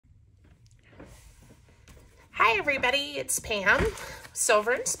Hi everybody, it's Pam,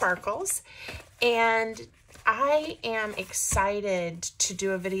 Silver and Sparkles, and I am excited to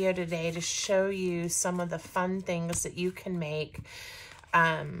do a video today to show you some of the fun things that you can make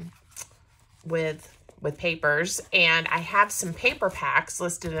with papers. And I have some paper packs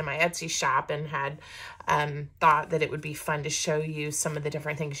listed in my Etsy shop and had thought that it would be fun to show you some of the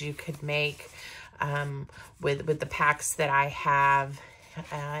different things you could make with the packs that I have.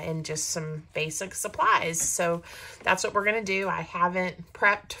 And just some basic supplies. So that's what we're going to do. I haven't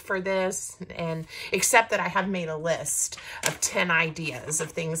prepped for this, and except that I have made a list of 10 ideas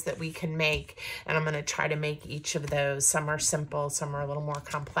of things that we can make, and I'm going to try to make each of those. Some are simple, some are a little more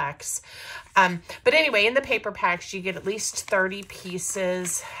complex. But anyway, in the paper packs, you get at least 30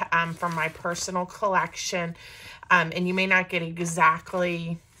 pieces from my personal collection, and you may not get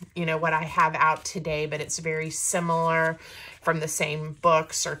exactly, you know, what I have out today, but it's very similar from the same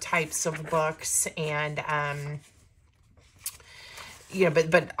books or types of books. And, you know,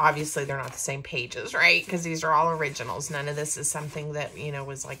 but obviously they're not the same pages, right? Because these are all originals. None of this is something that, you know,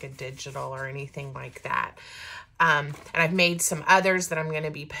 was like a digital or anything like that. And I've made some others that I'm going to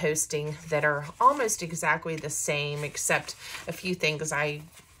be posting that are almost exactly the same, except a few things I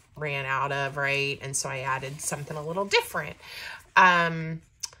ran out of, right? And so I added something a little different.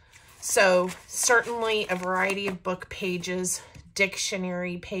 So certainly a variety of book pages,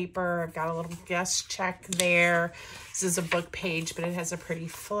 dictionary paper. I've got a little guest check there. This is a book page, but it has a pretty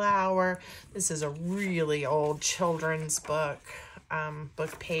flower. This is a really old children's book,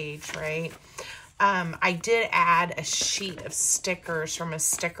 book page, right? I did add a sheet of stickers from a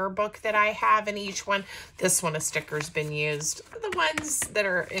sticker book that I have in each one. This one, a sticker's been used. The ones that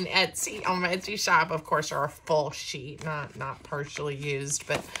are in Etsy, on my Etsy shop, of course, are a full sheet, not partially used,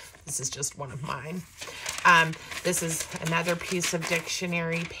 but this is just one of mine. This is another piece of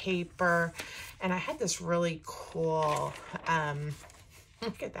dictionary paper, and I had this really cool,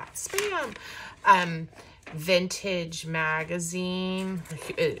 look at that, Spam, vintage magazine.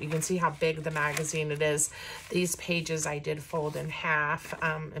 You can see how big the magazine it is. These pages I did fold in half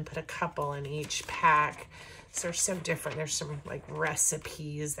and put a couple in each pack. So they're so different. There's some like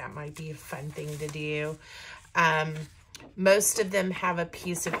recipes. That might be a fun thing to do. Most of them have a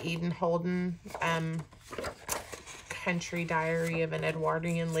piece of Edith Holden, Country Diary of an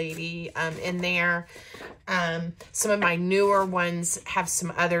Edwardian Lady in there. Some of my newer ones have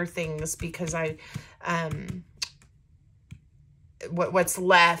some other things because what's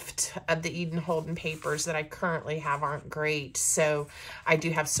left of the Edith Holden papers that I currently have aren't great. So I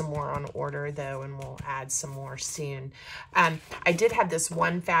do have some more on order though, and we'll add some more soon. I did have this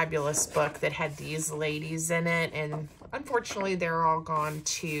one fabulous book that had these ladies in it, and unfortunately they're all gone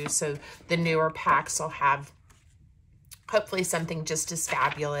too. So the newer packs will have hopefully something just as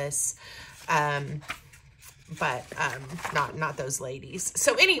fabulous. But not those ladies.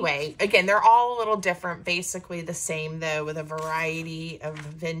 So anyway, again, they're all a little different, basically the same though, with a variety of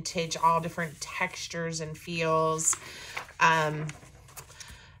vintage, all different textures and feels.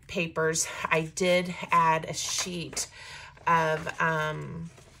 Papers. I did add a sheet of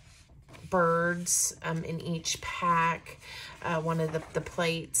birds in each pack. One of the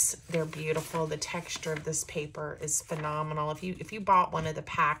plates, they're beautiful. The texture of this paper is phenomenal. If you bought one of the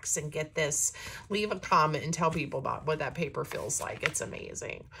packs and get this, leave a comment and tell people about what that paper feels like. It's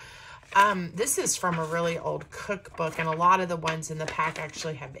amazing. This is from a really old cookbook, and a lot of the ones in the pack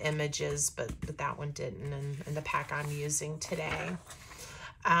actually have images, but that one didn't in the pack I'm using today.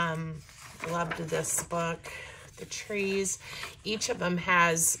 Loved this book, The Trees. Each of them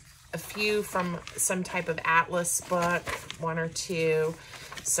has a few from some type of atlas book, one or two,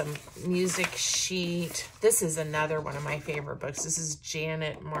 some music sheet. This is another one of my favorite books. This is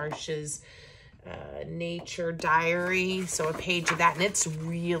Janet Marsh's Nature Diary. So a page of that, and it's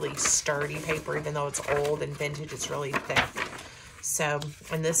really sturdy paper, even though it's old and vintage, it's really thick. So,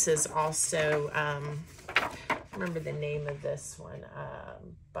 and this is also, I remember the name of this one,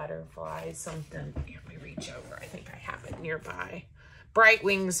 Butterfly something. Here, let me reach over. I think I have it nearby. Bright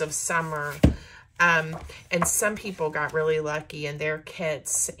Wings of Summer. And some people got really lucky in their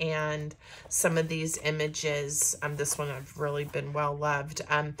kits, and some of these images, this one I've really been well loved.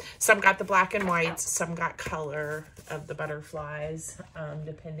 Some got the black and whites, some got color of the butterflies,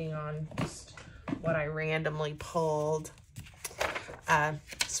 depending on just what I randomly pulled.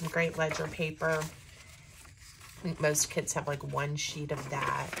 Some great ledger paper. I think most kits have like one sheet of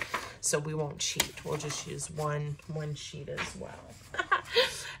that, so we won't cheat. We'll just use one sheet as well.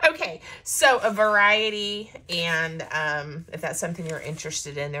 Okay, so a variety, and if that's something you're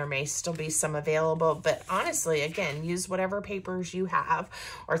interested in, there may still be some available. But honestly, again, use whatever papers you have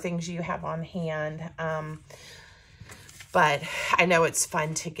or things you have on hand. But I know it's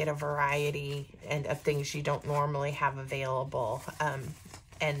fun to get a variety and of things you don't normally have available,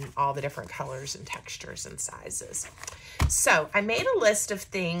 and all the different colors and textures and sizes. So I made a list of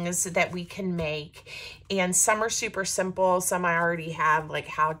things that we can make, and some are super simple. Some I already have like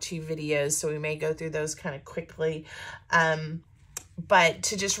how-to videos, so we may go through those kind of quickly. But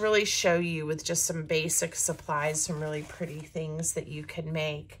to just really show you with just some basic supplies, some really pretty things that you can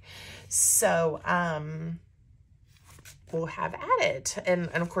make. So, we'll have at it. And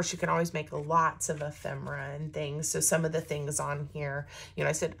of course, you can always make lots of ephemera and things. So some of the things on here, you know,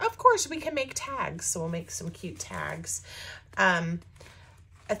 I said, of course, we can make tags. So we'll make some cute tags.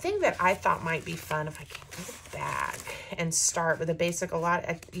 A thing that I thought might be fun, if I can go back and start with a basic,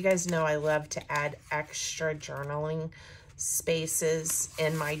 you guys know I love to add extra journaling spaces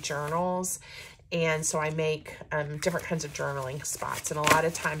in my journals. And so I make different kinds of journaling spots. And a lot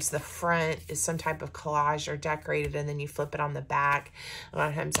of times the front is some type of collage or decorated, and then you flip it on the back. A lot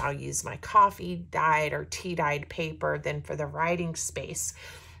of times I'll use my coffee dyed or tea dyed paper then for the writing space.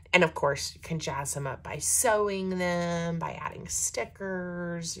 And of course, you can jazz them up by sewing them, by adding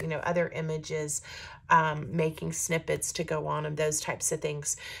stickers, you know, other images, making snippets to go on them, those types of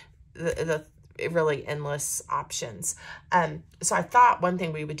things. Really endless options. So I thought one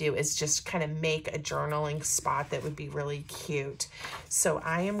thing we would do is just kind of make a journaling spot that would be really cute. So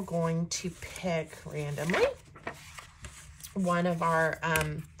I am going to pick randomly one of our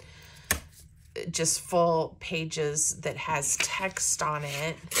just full pages that has text on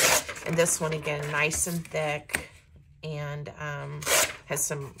it. And this one, again, nice and thick, and has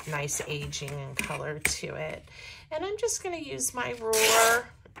some nice aging and color to it. And I'm just going to use my ruler,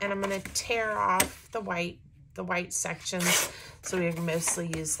 and I'm going to tear off the white sections, so we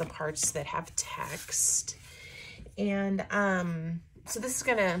mostly use the parts that have text. And so this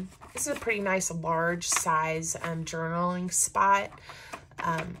is a pretty nice large size journaling spot.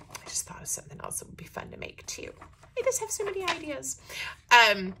 I just thought of something else that would be fun to make too. I just have so many ideas.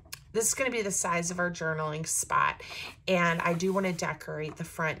 This is going to be the size of our journaling spot, and I do want to decorate the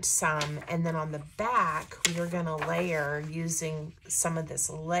front some, and then on the back we are going to layer, using some of this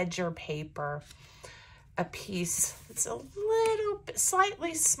ledger paper, a piece that's a little bit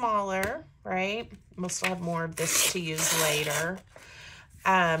slightly smaller, right? We'll still have more of this to use later.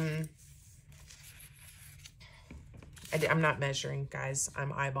 I'm not measuring, guys.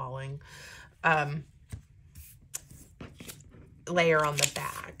 I'm eyeballing. Layer on the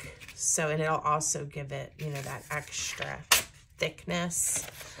back. So, and it'll also give it, you know, that extra thickness.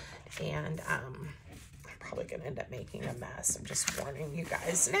 And I'm probably going to end up making a mess. I'm just warning you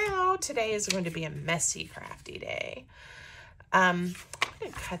guys now. Today is going to be a messy, crafty day. I'm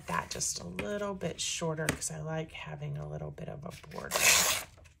going to cut that just a little bit shorter because I like having a little bit of a border.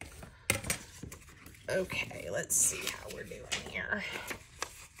 Okay, let's see how we're doing here.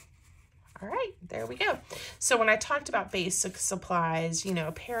 All right, there we go. So when I talked about basic supplies, you know,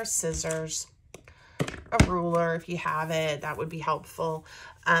 a pair of scissors, a ruler if you have it, that would be helpful.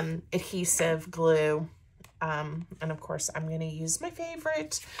 Adhesive, glue, and of course I'm going to use my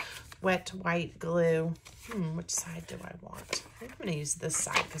favorite, wet white glue. Which side do I want? I'm going to use this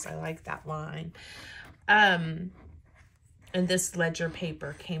side because I like that line. And this ledger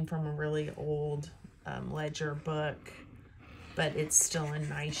paper came from a really old ledger book, but it's still in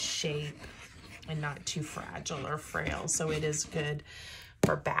nice shape and not too fragile or frail. So it is good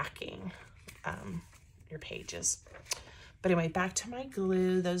for backing your pages. But anyway, back to my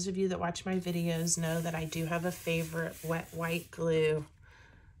glue. Those of you that watch my videos know that I do have a favorite wet white glue,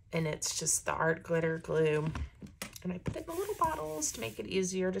 and it's just the Art Glitter glue. And I put it in little bottles to make it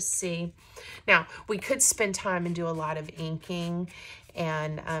easier to see. Now, we could spend time and do a lot of inking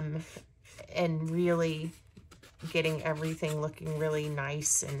and really getting everything looking really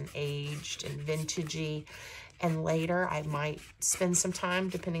nice and aged and vintagey. And later I might spend some time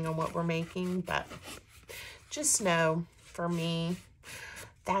depending on what we're making, but just know for me,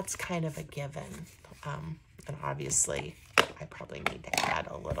 that's kind of a given. And obviously I probably need to add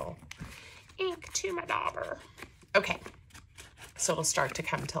a little ink to my dauber. Okay, so it'll start to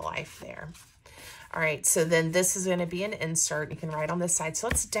come to life there. All right, so then this is going to be an insert. You can write on this side. So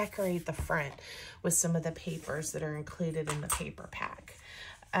let's decorate the front with some of the papers that are included in the paper pack.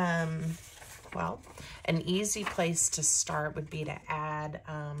 Well, an easy place to start would be to add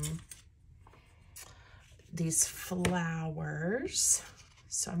these flowers.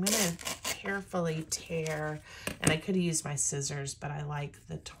 So I'm going to carefully tear, and I could have used my scissors, but I like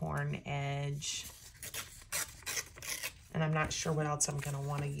the torn edge. And I'm not sure what else I'm going to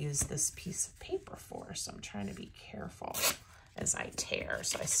want to use this piece of paper for, so I'm trying to be careful as I tear,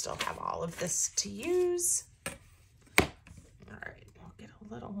 so I still have all of this to use. All right, we'll get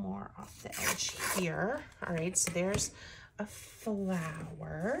a little more off the edge here. All right, so there's a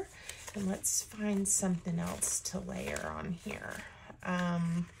flower, and let's find something else to layer on here.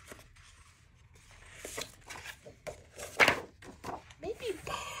 Maybe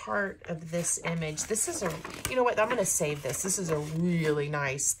part of this image. This is a, you know what, I'm going to save this. This is a really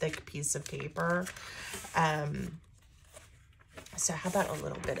nice thick piece of paper. So how about a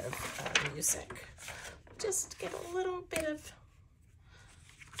little bit of music? Just get a little bit of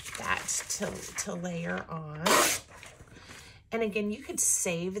that to layer on. And again, you could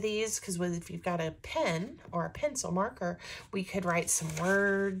save these, because if you've got a pen or a pencil marker, we could write some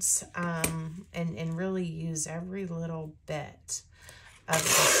words and really use every little bit of the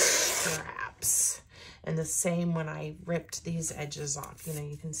straps. And the same when I ripped these edges off, you know,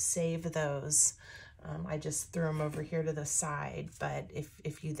 you can save those. I just threw them over here to the side, but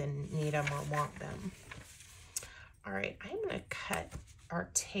if you then need them or want them. All right, I'm going to cut or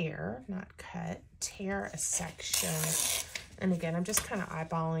tear, not cut, tear a section. And again, I'm just kind of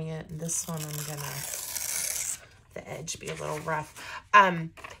eyeballing it. And this one, I'm gonna, the edge be a little rough.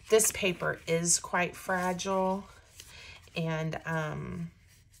 This paper is quite fragile. And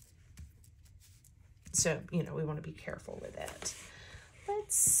so, you know, we want to be careful with it.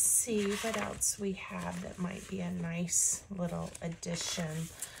 Let's see what else we have that might be a nice little addition.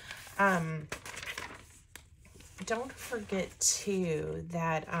 Don't forget too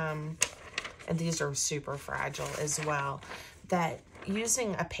that, and these are super fragile as well, that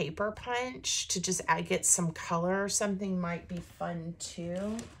using a paper punch to just get some color or something might be fun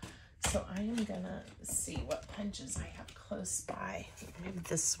too. So I am gonna see what punches I have close by. Maybe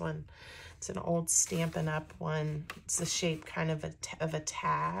this one. It's an old Stampin' Up! One. It's the shape kind of a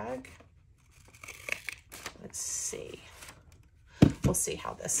tag. Let's see. We'll see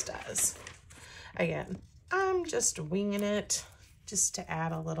how this does. Again, I'm just winging it just to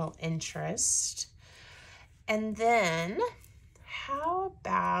add a little interest. And then how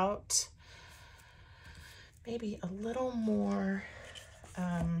about maybe a little more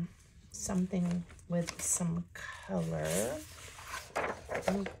something with some color.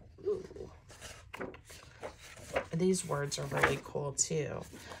 Ooh. These words are really cool too.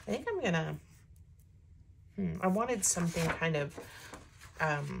 I think I'm gonna, I wanted something kind of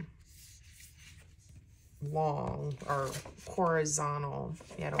long or horizontal.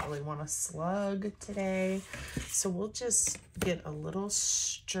 Yeah, I don't really want a slug today. So we'll just get a little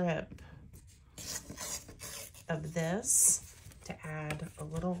strip of this to add a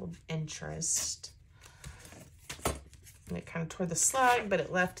little interest. And it kind of tore the slug, but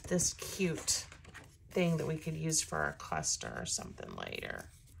it left this cute thing that we could use for our cluster or something later.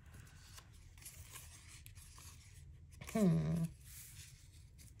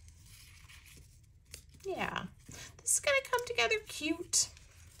 Yeah, this is gonna come together cute.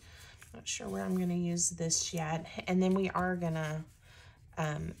 Not sure where I'm gonna use this yet. And then we are gonna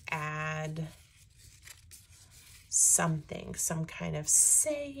add something, some kind of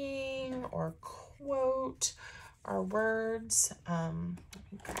saying or quote or words. Let me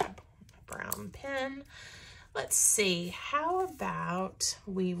grab a brown pen. Let's see, how about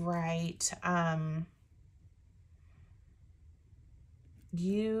we write,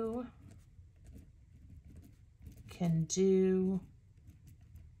 you can do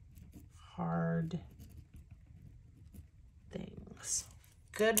hard things.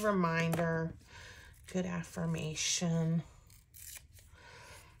 Good reminder, good affirmation.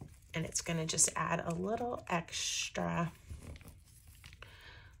 And it's going to just add a little extra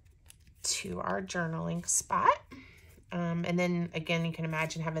to our journaling spot. And then again, you can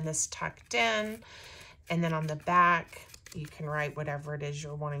imagine having this tucked in, and then on the back, you can write whatever it is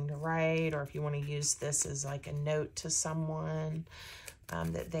you're wanting to write, or if you want to use this as like a note to someone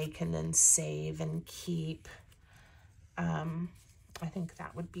that they can then save and keep. I think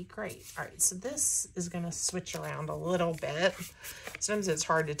that would be great. All right, so this is going to switch around a little bit. Sometimes it's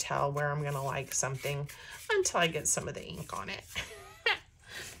hard to tell where I'm going to like something until I get some of the ink on it.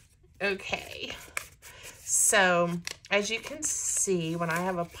 Okay, so as you can see, when I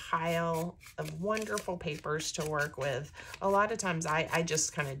have a pile of wonderful papers to work with, a lot of times I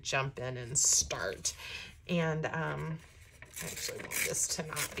just kind of jump in and start. And I actually want this to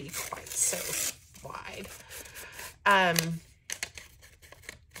not be quite so wide.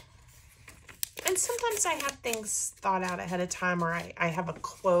 And sometimes I have things thought out ahead of time, or I have a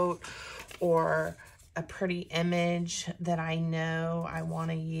quote, or a pretty image that I know I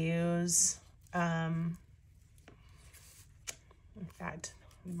want to use. In fact,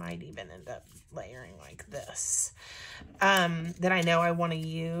 we might even end up layering like this, that I know I want to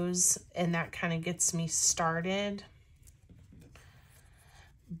use, and that kind of gets me started.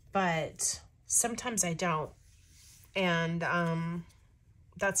 But sometimes I don't, and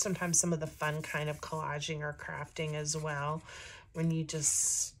that's sometimes some of the fun kind of collaging or crafting as well, when you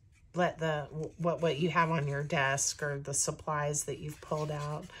just let the what you have on your desk or the supplies that you've pulled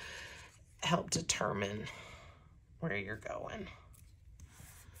out help determine where you're going.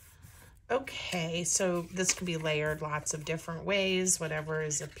 Okay, so this could be layered lots of different ways, whatever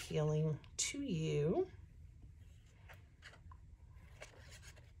is appealing to you.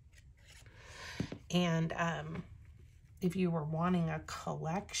 And if you were wanting a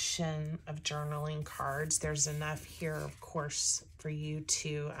collection of journaling cards, there's enough here, of course, for you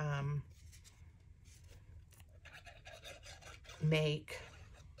to make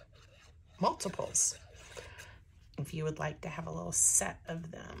multiples if you would like to have a little set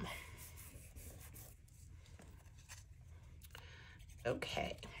of them.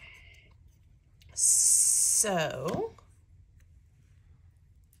 Okay, so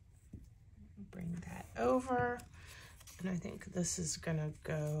bring that over, and I think this is gonna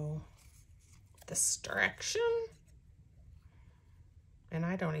go this direction. And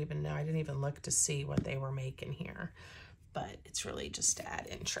I don't even know, I didn't even look to see what they were making here, but it's really just to add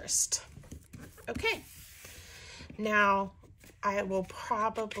interest. Okay, now I will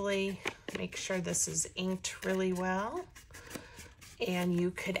probably make sure this is inked really well. And you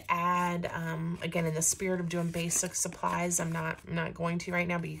could add, again, in the spirit of doing basic supplies, I'm not going to right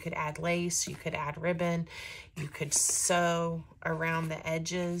now, but you could add lace, you could add ribbon, you could sew around the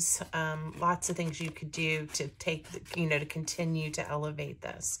edges. Lots of things you could do to take, to continue to elevate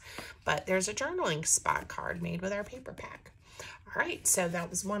this. But there's a journaling spot card made with our paper pack. All right, so that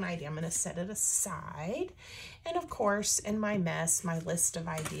was one idea. I'm going to set it aside. And of course, in my mess, my list of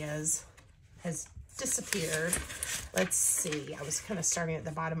ideas has disappeared. Let's see. I was kind of starting at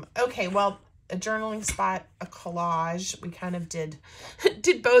the bottom. Okay, well, a journaling spot, a collage. We kind of did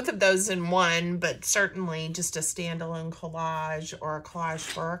both of those in one, but certainly just a standalone collage or a collage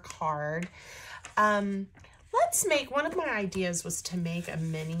for a card. Let's make, one of my ideas was to make a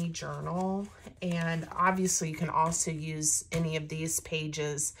mini journal, and obviously you can also use any of these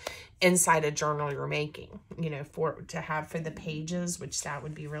pages inside a journal you're making, to have for the pages, which that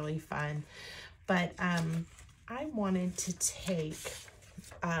would be really fun. But I wanted to take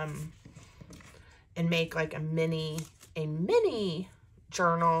and make like a mini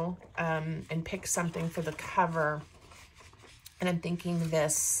journal and pick something for the cover. And I'm thinking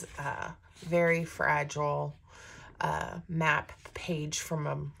this very fragile map page from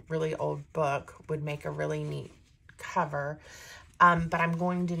a really old book would make a really neat cover. But I'm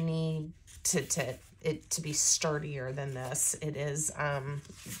going to need it to be sturdier than this. It is a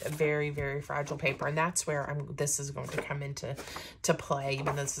very, very fragile paper, and that's where this is going to come into play.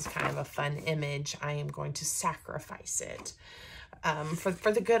 Even though this is kind of a fun image, I am going to sacrifice it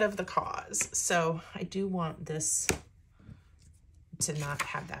for the good of the cause. So I do want this to not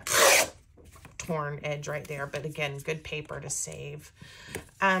have that torn edge right there, but again, good paper to save.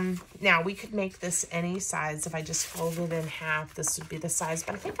 Now we could make this any size. If I just fold it in half, this would be the size,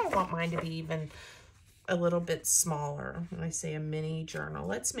 but I think I want mine to be even a little bit smaller. When I say a mini journal,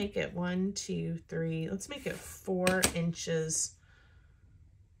 let's make it 1, 2, 3, let's make it 4 inches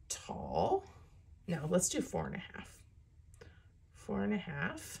tall. No, let's do 4.5.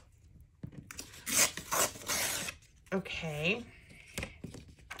 4.5. Okay.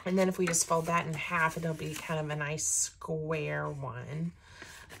 And then if we just fold that in half, it'll be kind of a nice square one.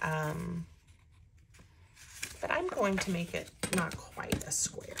 But I'm going to make it not quite a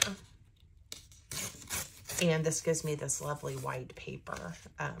square. And this gives me this lovely white paper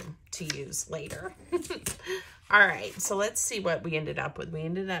to use later. All right, so let's see what we ended up with. We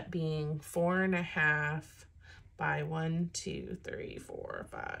ended up being 4.5 by 1, 2, 3, 4,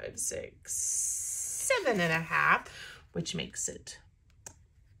 5, 6, 7.5, which makes it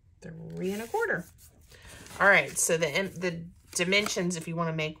 3.25. All right, so the dimensions, if you want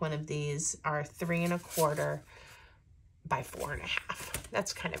to make one of these, are 3.25 by 4.5.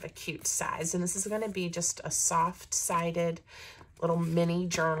 That's kind of a cute size. And this is going to be just a soft-sided little mini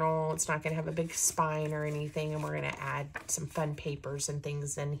journal. It's not going to have a big spine or anything, and we're going to add some fun papers and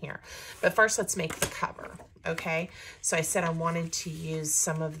things in here. But first, let's make the cover, okay? So I said I wanted to use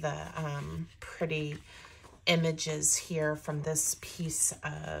some of the pretty images here from this piece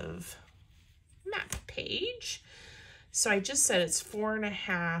of map page. So I just said it's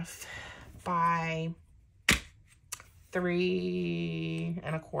 4.5 by 3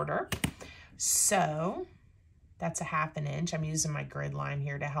 1/4. So that's a 1/2 inch. I'm using my grid line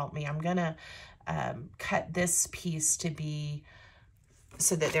here to help me. I'm gonna cut this piece to be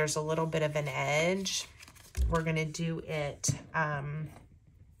so that there's a little bit of an edge. We're gonna do it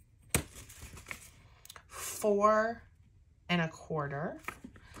 4 1/4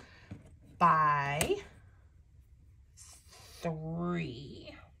 by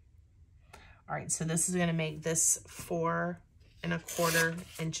 3. All right, so this is gonna make this 4 1/4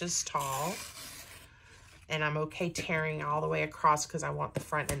 inches tall. And I'm okay tearing all the way across because I want the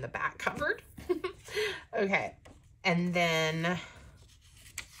front and the back covered. Okay, and then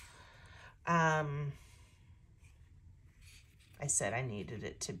I said I needed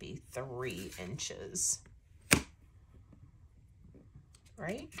it to be 3 inches.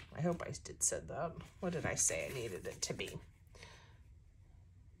 Right? I hope I did said that. What did I say I needed it to be?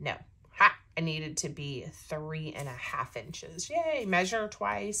 No. Ha! I needed to be 3 1/2 inches. Yay! Measure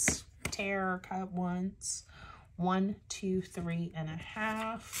twice. Tear, cut once. 1, 2, 3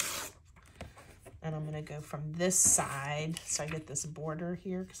 1/2. And I'm going to go from this side so I get this border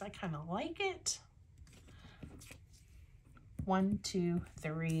here because I kind of like it. 1, 2,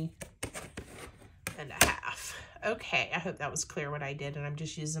 3 1/2. Okay, I hope that was clear what I did, and I'm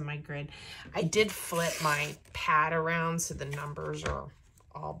just using my grid. I did flip my pad around so the numbers are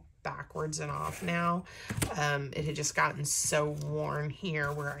all backwards and off now. It had just gotten so worn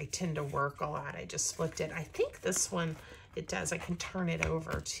here where I tend to work a lot. I just flipped it. I think this one, it does. I can turn it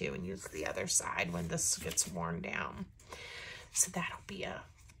over too and use the other side when this gets worn down. So that'll be a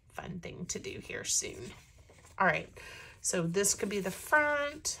fun thing to do here soon. All right, so this could be the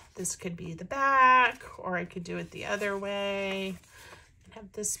front, this could be the back, or I could do it the other way and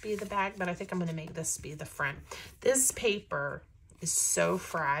have this be the back, but I think I'm gonna make this be the front. This paper is so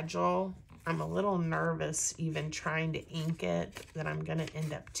fragile. I'm a little nervous even trying to ink it that I'm gonna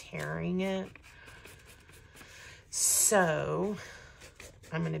end up tearing it. So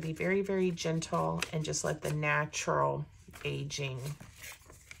I'm gonna be very, very gentle and just let the natural aging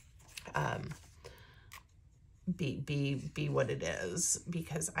be what it is,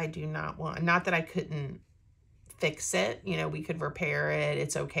 because I do not want, not that I couldn't fix it, you know, we could repair it.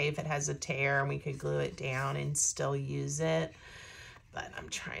 It's okay if it has a tear and we could glue it down and still use it. But I'm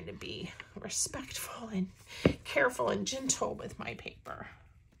trying to be respectful and careful and gentle with my paper.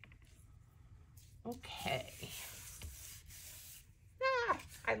 Okay. Ah,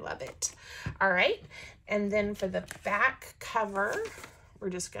 I love it. All right. And then for the back cover, we're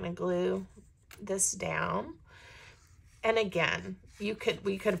just going to glue this down. And again, we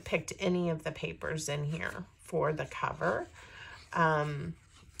could have picked any of the papers in here for the cover.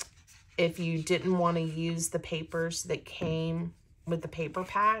 If you didn't want to use the papers that came with the paper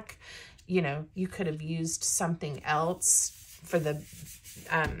pack, you know, you could have used something else for the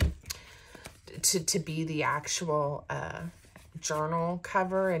to be the actual journal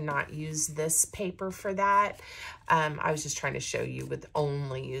cover and not use this paper for that. I was just trying to show you with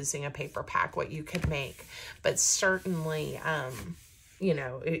only using a paper pack what you could make, but certainly you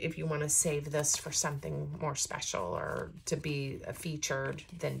know, if you want to save this for something more special or to be featured,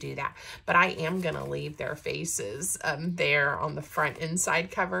 then do that. But I am going to leave their faces there on the front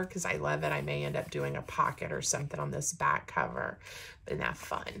inside cover because I love it. I may end up doing a pocket or something on this back cover. Isn't that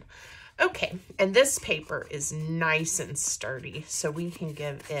fun? Okay, and this paper is nice and sturdy, so we can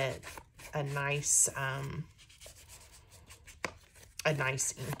give it a nice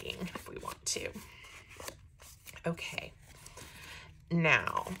inking if we want to. Okay.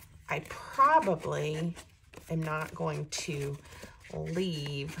 Now, I probably am not going to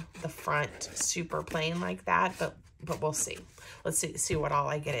leave the front super plain like that, but we'll see. Let's see what all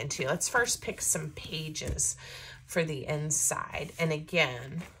I get into. Let's first pick some pages for the inside. And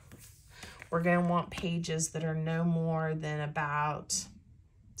again, we're going to want pages that are no more than about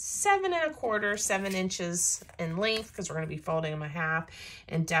 7 1/4, 7 inches in length, because we're going to be folding them in half,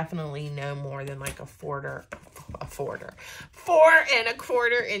 and definitely no more than like 4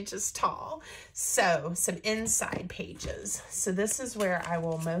 1/4 inches tall. So some inside pages. So this is where I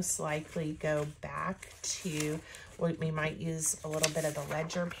will most likely go back to, we might use a little bit of the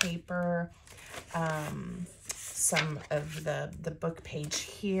ledger paper, some of the book page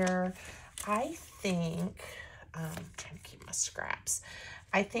here. I think, I'm trying to keep my scraps.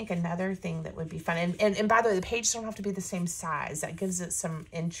 I think another thing that would be fun, and by the way, the pages don't have to be the same size. That gives it some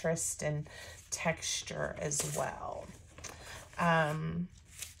interest and texture as well. I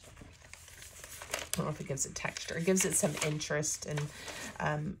don't know if it gives it texture. It gives it some interest and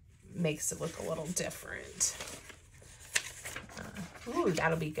makes it look a little different. Ooh,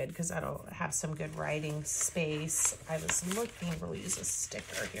 that'll be good because that'll have some good writing space. I was looking, we'll use a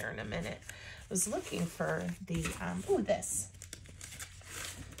sticker here in a minute. I was looking for the,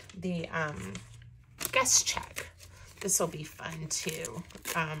 the guest check. This will be fun too.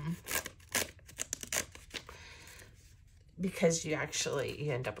 Because you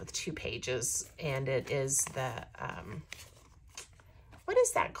end up with 2 pages, and it is the, what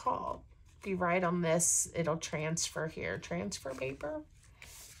is that called? If you write on this, it'll transfer here. Transfer paper?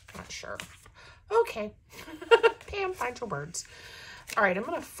 Not sure. Okay. Pam, find your words. All right, I'm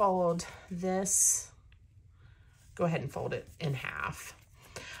going to fold this. Go ahead and fold it in half.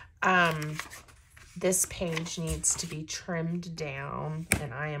 This page needs to be trimmed down,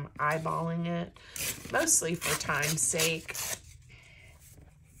 and I am eyeballing it, mostly for time's sake.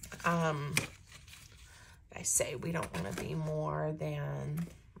 I say we don't want to be more than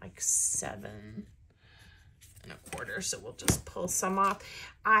like 7 1/4, so we'll just pull some off.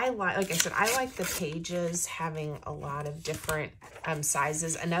 Like I said, I like the pages having a lot of different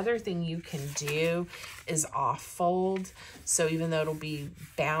sizes. Another thing you can do is off fold. So even though it'll be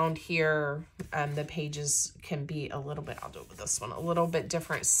bound here, the pages can be a little bit, I'll do it with this one, a little bit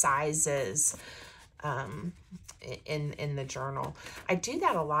different sizes in the journal. I do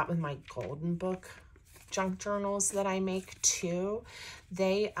that a lot with my golden book junk journals that I make too.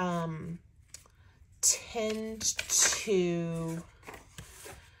 They tend to,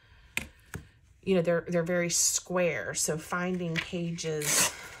 they're very square. So finding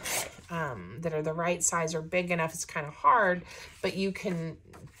pages that are the right size or big enough is kind of hard, but you can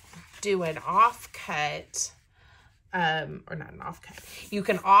do an offcut, or not an offcut. You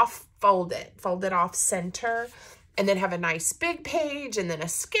can fold it off center, and then have a nice big page and then a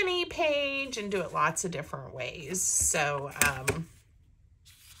skinny page, and do it lots of different ways. So,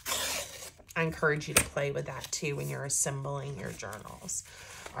 I encourage you to play with that too when you're assembling your journals.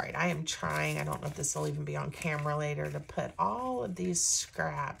 All right, I am trying, I don't know if this will even be on camera later, to put all of these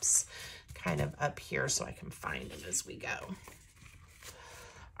scraps kind of up here so I can find them as we go.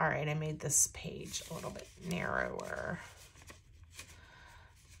 All right, I made this page a little bit narrower.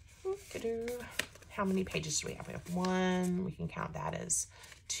 How many pages do we have? We have 1. We can count that as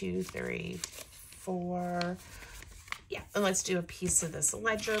 2, 3, 4. Yeah, and let's do a piece of this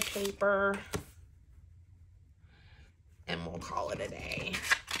ledger paper, and we'll call it a day.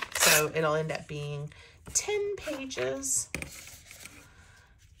 So it'll end up being 10 pages,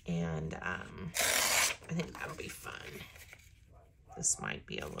 and I think that'll be fun. This might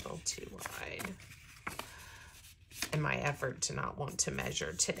be a little too wide. In my effort to not want to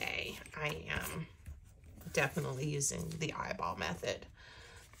measure today, I am definitely using the eyeball method.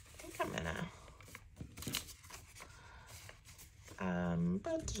 I think I'm gonna,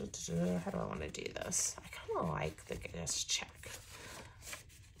 how do I want to do this? I kind of like the guest check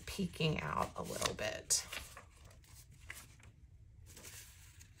peeking out a little bit.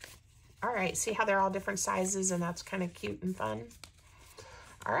 All right, see how they're all different sizes, and that's kind of cute and fun.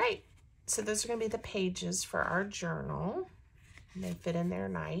 All right, so those are going to be the pages for our journal. And they fit in there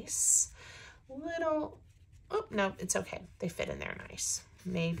nice. Little, oh, no, it's okay. They fit in there nice.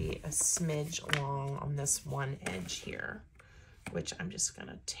 Maybe a smidge long on this one edge here, which I'm just going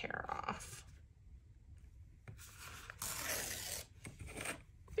to tear off.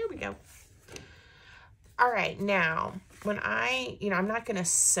 There we go. All right, now, when I'm not going to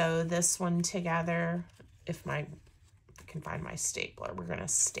sew this one together. If I can find my stapler, we're going to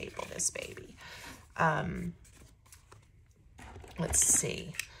staple this baby. Let's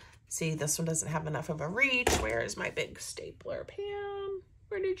see. See, this one doesn't have enough of a reach. Where is my big stapler, Pam?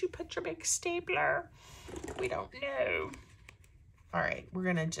 Where did you put your big stapler? We don't know. All right, we're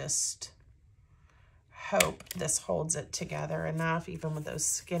going to just hope this holds it together enough, even with those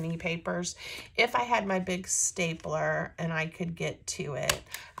skinny papers. If I had my big stapler and I could get to it,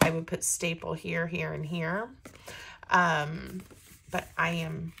 I would put staple here, here, and here. But I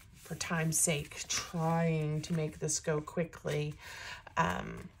am, for time's sake, trying to make this go quickly,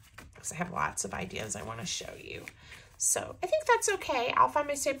 because I have lots of ideas I want to show you. So I think that's okay. I'll find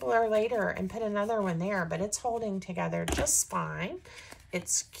my stapler later and put another one there, but it's holding together just fine.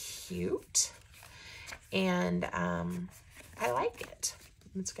 It's cute, and I like it.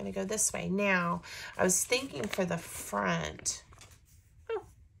 It's going to go this way. Now, I was thinking for the front, oh,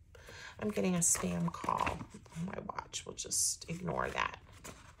 I'm getting a spam call on my watch. We'll just ignore that.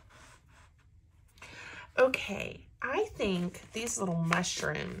 Okay, I think these little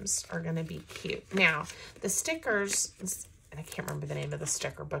mushrooms are going to be cute. Now, the stickers, and I can't remember the name of the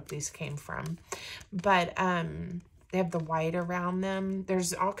sticker book these came from, but they have the white around them.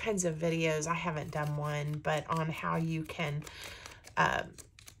 There's all kinds of videos. I haven't done one, but on how you can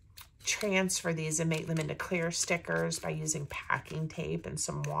transfer these and make them into clear stickers by using packing tape and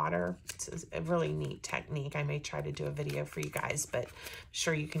some water. It's a really neat technique. I may try to do a video for you guys, but I'm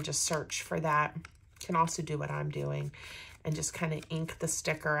sure you can just search for that. You can also do what I'm doing and just kind of ink the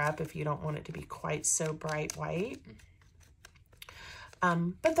sticker up if you don't want it to be quite so bright white.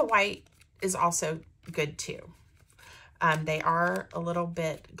 But the white is also good too. They are a little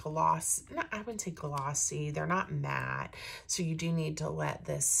bit gloss. No, I wouldn't say glossy. They're not matte. So you do need to let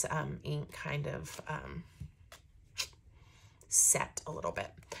this ink kind of set a little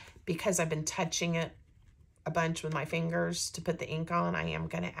bit. Because I've been touching it a bunch with my fingers to put the ink on, I am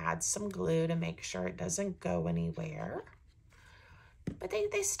going to add some glue to make sure it doesn't go anywhere. But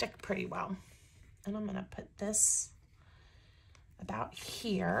they stick pretty well. And I'm going to put this about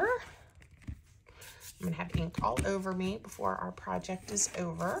here. I'm going to have ink all over me before our project is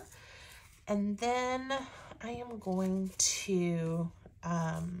over. And then I am going to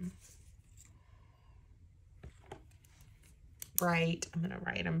write,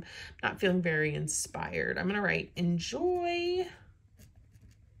 I'm not feeling very inspired. I'm going to write, enjoy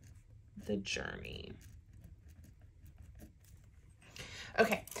the journey.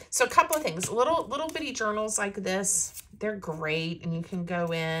 Okay, so a couple of things. Little bitty journals like this, they're great, and you can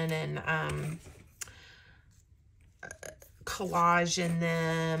go in and collage in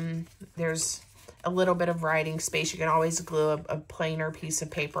them. There's a little bit of writing space. You can always glue a plainer piece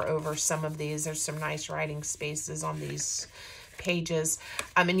of paper over some of these. There's some nice writing spaces on these pages.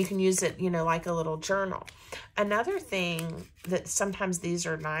 And you can use it, like a little journal. Another thing that sometimes these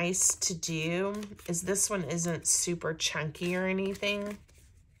are nice to do is this one isn't super chunky or anything.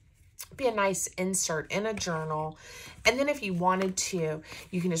 Be a nice insert in a journal. And then if you wanted to,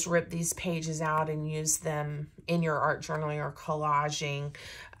 you can just rip these pages out and use them in your art journaling or collaging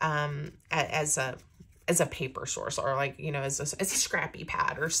as a paper source, or like, as a scrappy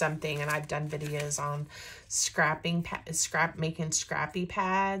pad or something. And I've done videos on making scrappy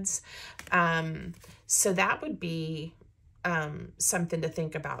pads. So that would be something to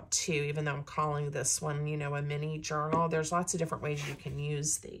think about too, even though I'm calling this one, a mini journal. There's lots of different ways you can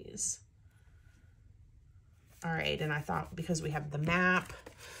use these. All right, and I thought because we have the map,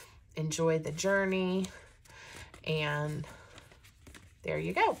 enjoy the journey, and there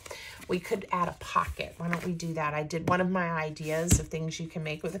you go. We could add a pocket. Why don't we do that? I did one of my ideas of things you can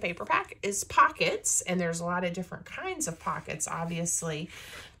make with a paper pack is pockets, and there's a lot of different kinds of pockets, obviously,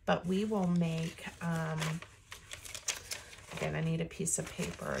 but we will make, again, I need a piece of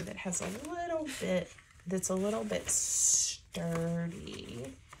paper that has that's a little bit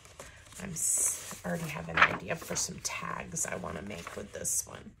sturdy. I already have an idea for some tags I want to make with this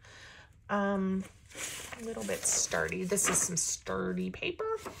one. A little bit sturdy. This is some sturdy paper.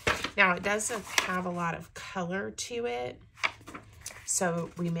 Now, it doesn't have a lot of color to it, so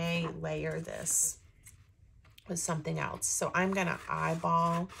we may layer this with something else. So I'm going to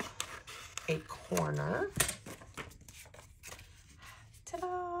eyeball a corner.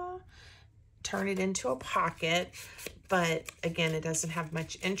 Ta-da! Turn it into a pocket. But again, it doesn't have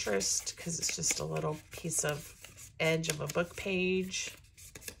much interest because it's just a little piece of edge of a book page.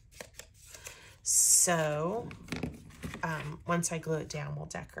 So once I glue it down, we'll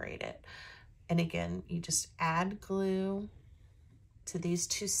decorate it. And again, you just add glue to these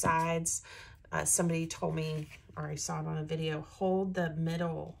two sides. Somebody told me, or I saw it on a video, hold the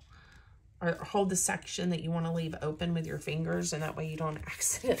middle, or hold the section that you want to leave open with your fingers, and that way you don't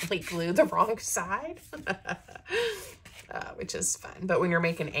accidentally glue the wrong side. Which is fun. But when you're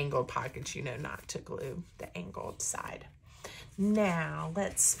making angled pockets, you know not to glue the angled side. Now,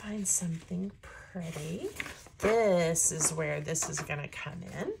 let's find something pretty. This is where this is going to come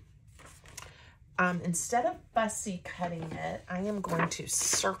in. Instead of fussy cutting it, I am going to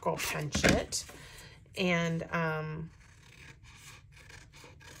circle punch it. And I'm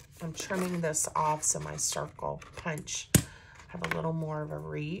trimming this off so my circle punch have a little more of a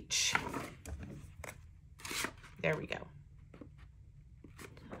reach. There we go.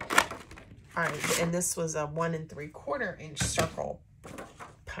 All right, and this was a 1 3/4 inch circle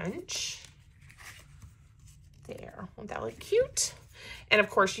punch. There, won't that look cute? And of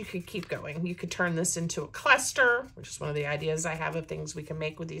course, you could keep going. You could turn this into a cluster, which is one of the ideas I have of things we can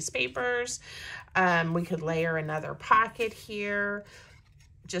make with these papers. We could layer another pocket here.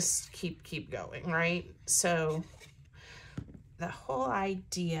 Just keep going, right? So the whole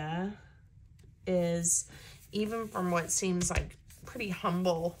idea is, even from what seems like pretty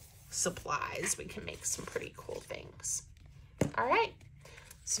humble supplies, we can make some pretty cool things. All right,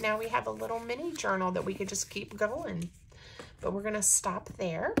 so now we have a little mini journal that we could just keep going, but we're gonna stop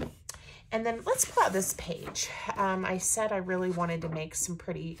there. And then let's pull out this page. I said I really wanted to make some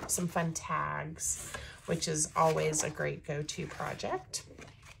fun tags, which is always a great go-to project.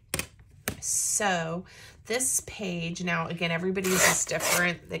 So this page, now again, everybody's is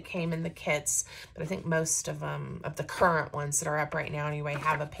different that came in the kits, but I think most of them, of the current ones that are up right now anyway,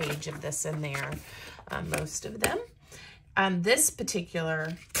 have a page of this in there, most of them. This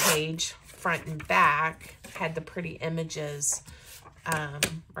particular page, front and back, had the pretty images,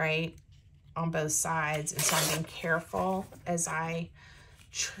 right, on both sides, and so I'm being careful as I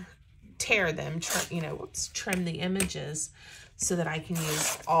tear them, trim the images so that I can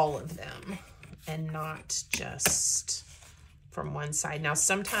use all of them and not just from one side. Now,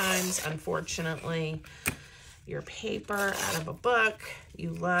 sometimes, unfortunately, your paper out of a book, you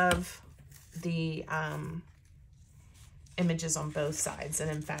love the images on both sides.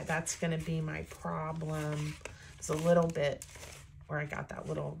 And in fact, that's going to be my problem. It's a little bit where I got that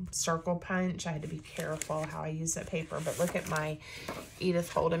little circle punch. I had to be careful how I use that paper. But look at my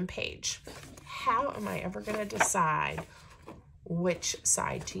Edith Holden page. How am I ever going to decide which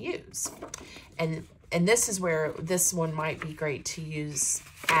side to use? And this is where this one might be great to use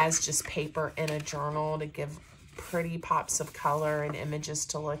as just paper in a journal to give pretty pops of color and images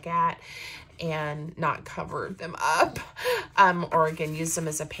to look at and not cover them up. Or again, use them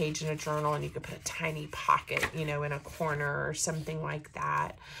as a page in a journal, and you could put a tiny pocket, in a corner or something like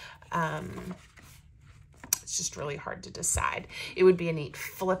that. It's just really hard to decide. It would be a neat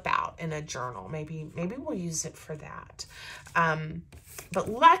flip out in a journal. Maybe we'll use it for that. But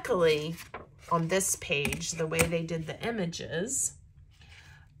luckily on this page, the way they did the images,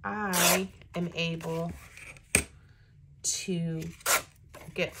 I am able to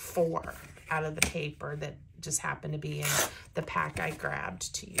get 4 out of the paper that just happened to be in the pack I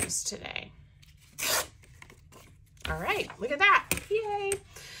grabbed to use today. All right, look at that. Yay.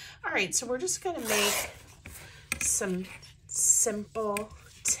 All right, so we're just going to make some simple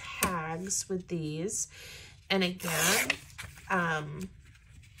tags with these. And again,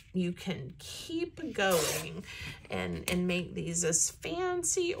 you can keep going and make these as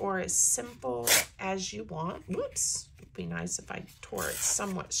fancy or as simple as you want. Whoops, it'd be nice if I tore it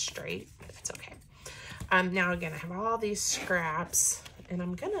somewhat straight, but it's okay. Now again, I have all these scraps, and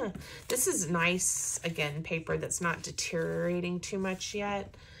I'm gonna, this is nice, again, paper that's not deteriorating too much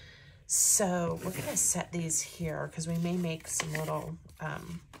yet. So we're gonna set these here because we may make some little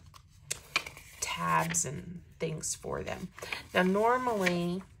tabs and things for them. Now,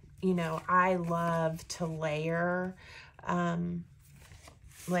 normally, I love to layer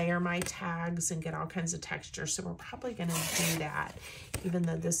my tags and get all kinds of texture. So we're probably going to do that. Even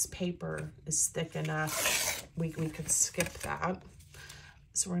though this paper is thick enough, we could skip that.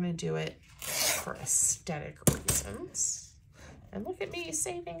 So we're going to do it for aesthetic reasons. And look at me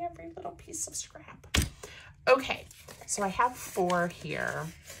saving every little piece of scrap. Okay, so I have 4 here.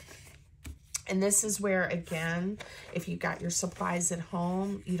 And this is where, again, if you got your supplies at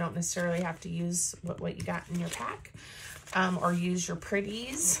home, you don't necessarily have to use what you got in your pack, or use your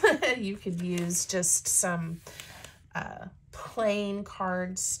pretties. You could use just some plain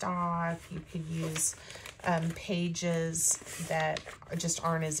cardstock. You could use pages that just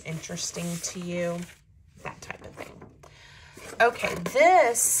aren't as interesting to you, that type of thing. Okay,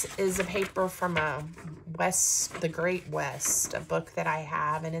 this is a paper from the Great West, a book that I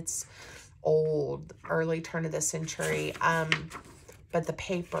have, and it's old, early turn of the century, but the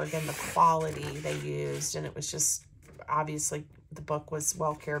paper, again, the quality they used, and it was just, obviously the book was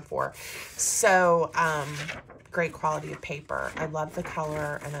well cared for, so great quality of paper. I love the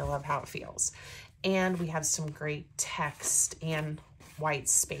color and I love how it feels, and we have some great text and white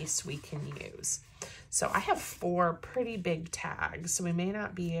space we can use. So I have 4 pretty big tags, so we may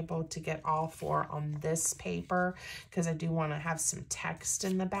not be able to get all 4 on this paper because I do want to have some text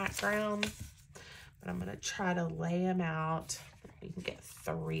in the background. But I'm going to try to lay them out. We can get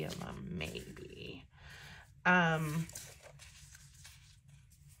 3 of them, maybe.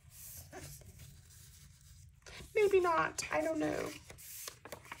 Maybe not. I don't know.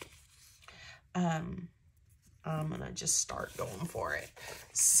 I'm going to just start going for it.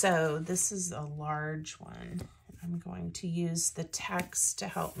 So this is a large one. I'm going to use the text to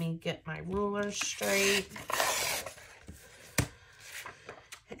help me get my ruler straight.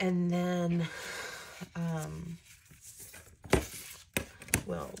 And then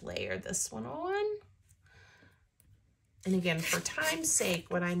we'll layer this one on. And again, for time's sake,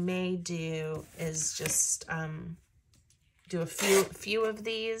 what I may do is just do a few of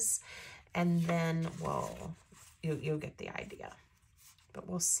these, and then you'll get the idea, but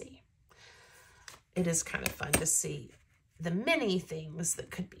we'll see. It is kind of fun to see the many things that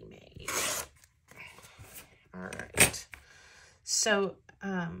could be made. All right. So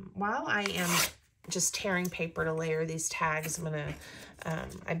while I am just tearing paper to layer these tags,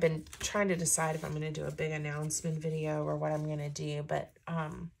 I've been trying to decide if I'm going to do a big announcement video or what I'm going to do, but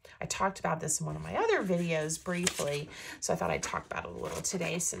I talked about this in one of my other videos briefly, so I thought I'd talk about it a little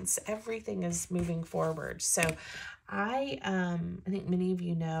today since everything is moving forward. So I think many of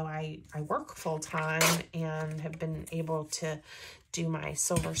you know I work full-time and have been able to do my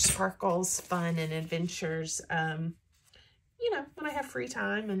Silver Sparkles fun and adventures, you know, when I have free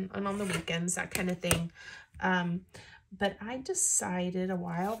time and on the weekends, that kind of thing. But I decided a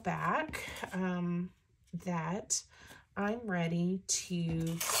while back that I'm ready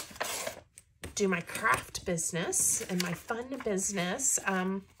to do my craft business and my fun business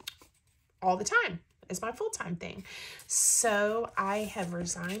all the time. Is my full-time thing. So I have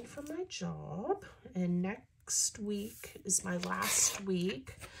resigned from my job, and next week is my last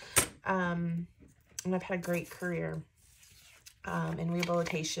week. And I've had a great career in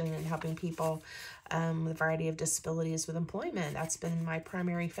rehabilitation and helping people with a variety of disabilities with employment. That's been my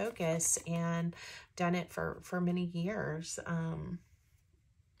primary focus, and done it for many years.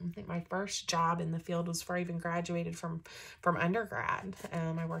 I think my first job in the field was before I even graduated from undergrad.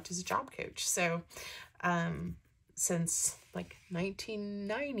 I worked as a job coach. So since like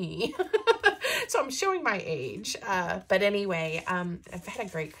 1990. So I'm showing my age. But anyway, I've had a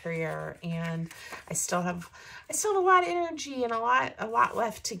great career, and I still have a lot of energy and a lot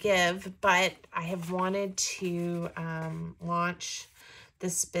left to give, but I have wanted to launch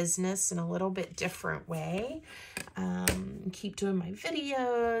this business in a little bit different way. Keep doing my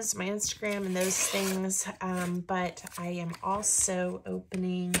videos, my Instagram and those things. But I am also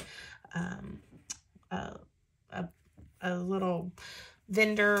opening a little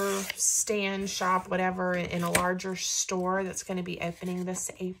vendor stand shop, whatever, in a larger store that's going to be opening this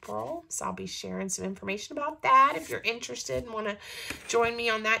April. So I'll be sharing some information about that if you're interested and want to join me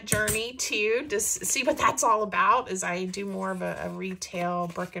on that journey too, to see what that's all about, as I do more of a retail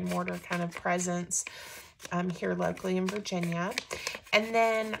brick and mortar kind of presence here locally in Virginia. And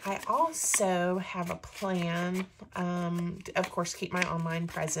then I also have a plan, of course, keep my online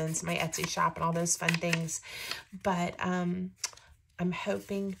presence, my Etsy shop and all those fun things. But I'm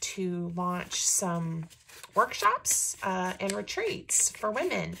hoping to launch some workshops and retreats for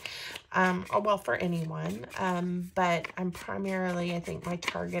women, well, for anyone. But I'm primarily, I think my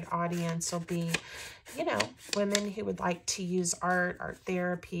target audience will be, you know, women who would like to use art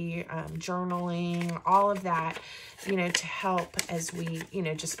therapy, journaling, all of that, you know, to help as we, you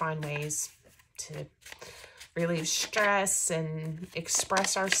know, just find ways to relieve stress and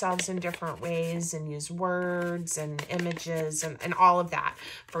express ourselves in different ways, and use words and images and all of that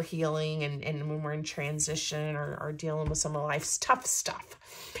for healing and when we're in transition or dealing with some of life's tough stuff.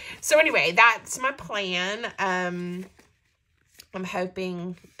 So anyway, that's my plan. I'm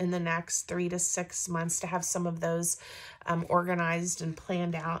hoping in the next 3 to 6 months to have some of those organized and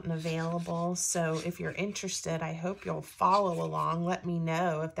planned out and available. So if you're interested, I hope you'll follow along. Let me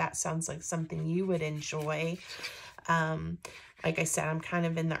know if that sounds like something you would enjoy. Like I said, I'm kind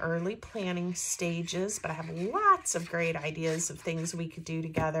of in the early planning stages, but I have lots of great ideas of things we could do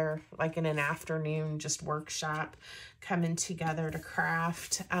together, like in an afternoon, just workshop, coming together to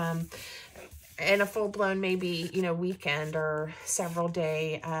craft. And a full-blown, maybe, you know, weekend or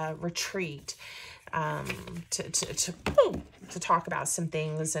several-day retreat to talk about some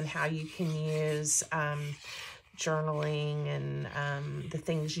things and how you can use journaling and the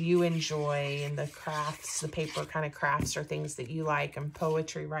things you enjoy, and the crafts, the paper kind of crafts or things that you like, and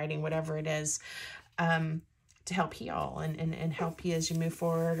poetry, writing, whatever it is, to help heal and help you as you move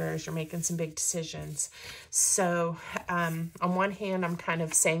forward or as you're making some big decisions. So on one hand, I'm kind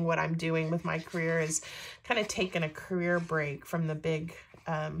of saying what I'm doing with my career is kind of taking a career break from the big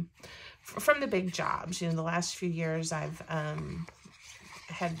jobs. You know, the last few years I've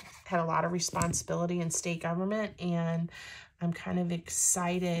had a lot of responsibility in state government, and I'm kind of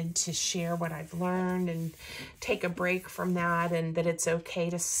excited to share what I've learned and take a break from that, and that it's okay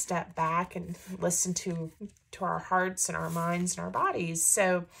to step back and listen to our hearts and our minds and our bodies.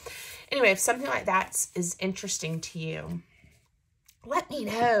 So anyway, if something like that is interesting to you, let me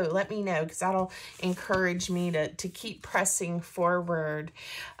know, because that'll encourage me to keep pressing forward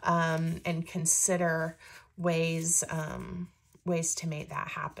and consider ways to make that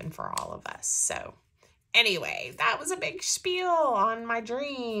happen for all of us. So anyway, that was a big spiel on my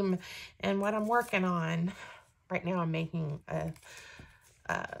dream and what I'm working on. Right now I'm making a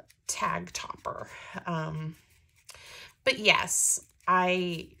tag topper. But yes,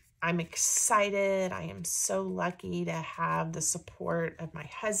 I I'm excited. I am so lucky to have the support of my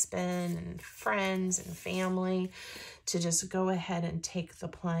husband and friends and family to just go ahead and take the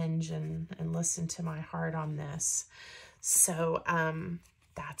plunge and listen to my heart on this. So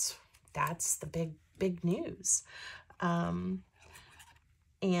that's the big news. And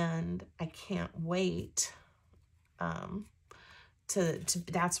I can't wait to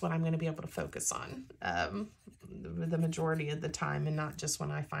that's what I'm going to be able to focus on the majority of the time, and not just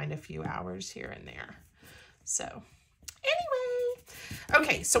when I find a few hours here and there. So anyway,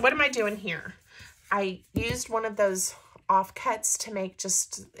 okay, so what am I doing here? I used one of those offcuts to make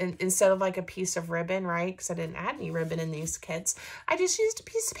just, instead of like a piece of ribbon, right? Because I didn't add any ribbon in these kits. I just used a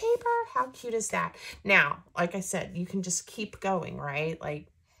piece of paper. How cute is that? Now, like I said, you can just keep going, right? Like,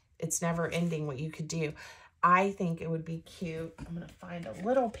 it's never ending what you could do. I think it would be cute. I'm going to find a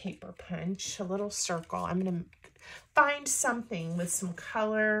little paper punch, a little circle. I'm going to find something with some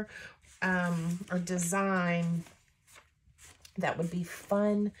color or design that would be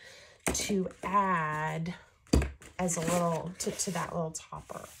fun to add as a little, to that little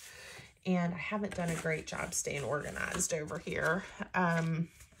topper. And I haven't done a great job staying organized over here.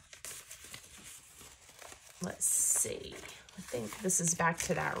 Let's see. I think this is back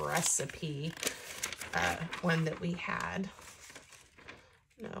to that recipe one that we had.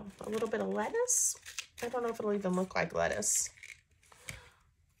 No, a little bit of lettuce. I don't know if it'll even look like lettuce.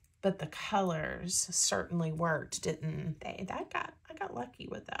 But the colors certainly worked, didn't they? I got lucky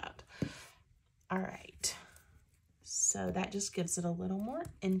with that. All right. So that just gives it a little more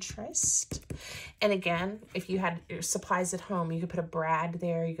interest. And again, if you had your supplies at home, you could put a brad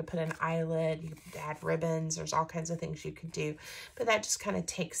there, you could put an eyelet, you could add ribbons, there's all kinds of things you could do. But that just kind of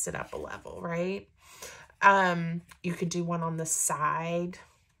takes it up a level, right? You could do one on the side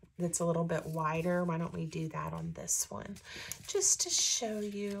that's a little bit wider. Why don't we do that on this one? Just to show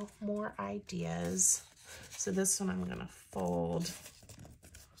you more ideas. So this one I'm going to fold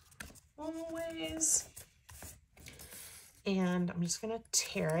all the ways. And I'm just going to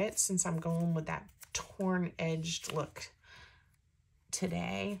tear it since I'm going with that torn edged look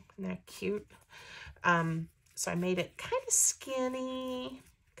today. Isn't that cute? So I made it kind of skinny,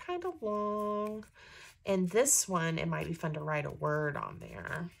 kind of long. And this one, it might be fun to write a word on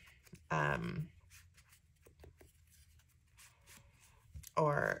there.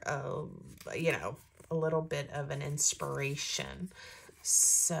 Or, you know, a little bit of an inspiration.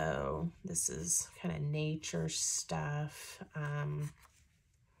 So this is kind of nature stuff.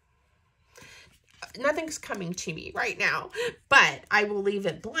 Nothing's coming to me right now, but I will leave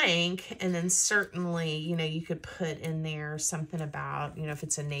it blank. And then certainly, you know, you could put in there something about, you know, if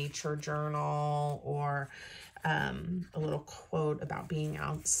it's a nature journal or a little quote about being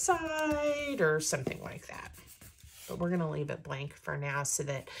outside or something like that. But we're going to leave it blank for now so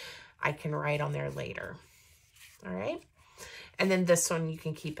that I can write on there later. All right. And then this one you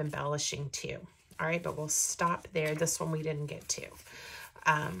can keep embellishing too. All right, but we'll stop there. This one we didn't get to.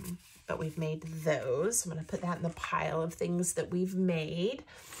 But we've made those. I'm going to put that in the pile of things that we've made.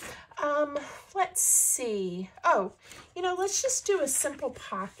 Let's see. Oh, you know, let's just do a simple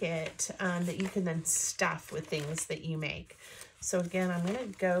pocket that you can then stuff with things that you make. So again, I'm going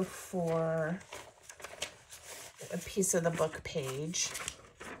to go for a piece of the book page.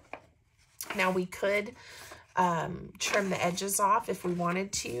 Now we could trim the edges off if we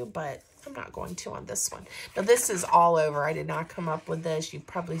wanted to, but I'm not going to on this one. Now this is all over. I did not come up with this. You've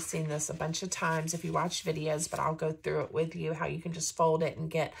probably seen this a bunch of times if you watch videos, but I'll go through it with you, how you can just fold it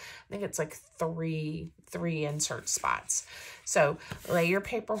and get, I think it's like three insert spots. So lay your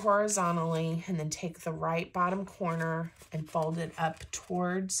paper horizontally and then take the right bottom corner and fold it up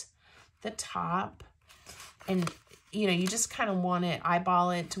towards the top. And you know, you just kind of want to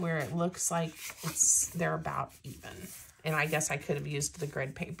eyeball it to where it looks like they're about even. And I guess I could have used the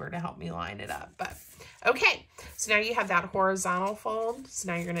grid paper to help me line it up. But okay, so now you have that horizontal fold. So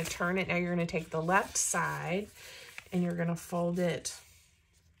now you're going to turn it. Now you're going to take the left side and you're going to fold it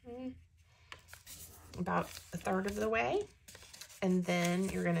about a third of the way. And then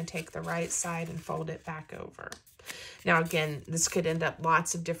you're going to take the right side and fold it back over. Now, again, this could end up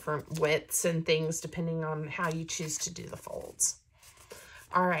lots of different widths and things depending on how you choose to do the folds.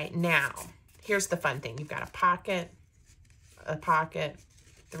 All right, now, here's the fun thing. You've got a pocket,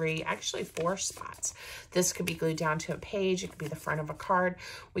 3, actually 4 spots. This could be glued down to a page. It could be the front of a card.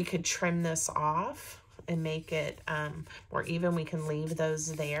 We could trim this off and make it more even. We can leave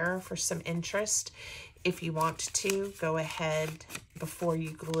those there for some interest. If you want to, go ahead before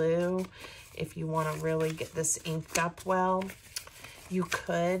you glue. If you want to really get this inked up well, you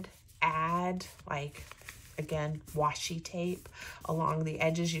could add like again, washi tape along the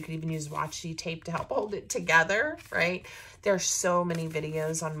edges. You could even use washi tape to help hold it together, right? There's so many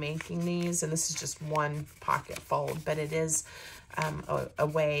videos on making these, and this is just one pocket fold, but it is a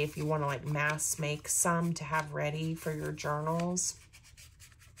way if you want to like mass make some to have ready for your journals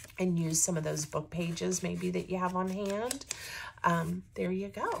and use some of those book pages maybe that you have on hand. There you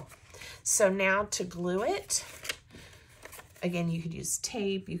go. So now to glue it, again, you could use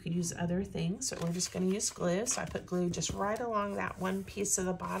tape, you could use other things, but we're just going to use glue. So I put glue just right along that one piece of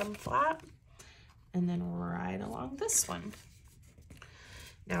the bottom flap, and then right along this one.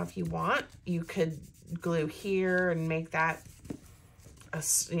 Now, if you want, you could glue here and make that a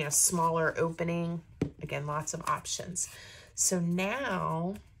smaller opening. Again, lots of options. So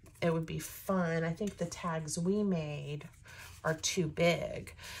now it would be fun. I think the tags we made are too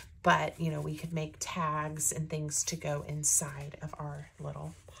big, but we could make tags and things to go inside of our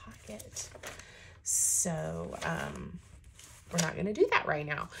little pocket. So we're not going to do that right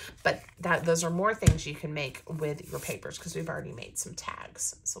now, but those are more things you can make with your papers because we've already made some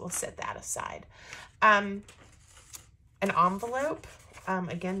tags. So we'll set that aside. An envelope.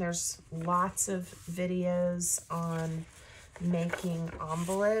 Again, there's lots of videos on making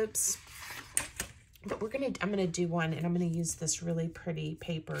envelopes. But I'm going to do one, and I'm going to use this really pretty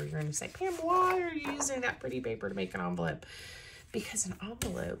paper. You're going to say, Pam, why are you using that pretty paper to make an envelope? Because an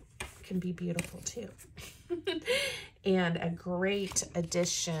envelope can be beautiful too. And a great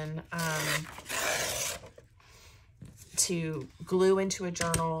addition to glue into a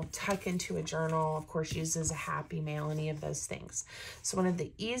journal, tuck into a journal, of course, uses a happy mail, any of those things. So one of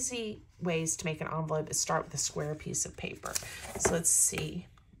the easy ways to make an envelope is start with a square piece of paper. So let's see.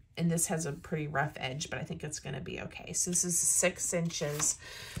 And this has a pretty rough edge, but I think it's going to be okay. So this is 6 inches.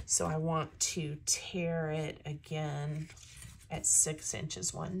 So I want to tear it again at 6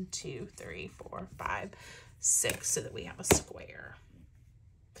 inches. 1, 2, 3, 4, 5, 6, so that we have a square.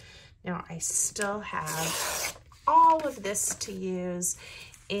 Now I still have all of this to use,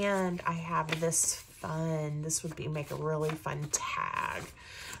 and I have this fun. This would make a really fun tag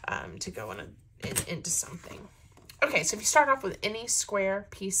to go into something. Okay, so if you start off with any square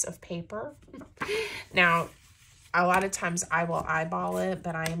piece of paper, now a lot of times I will eyeball it,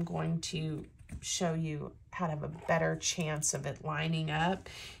 but I am going to show you how to have a better chance of it lining up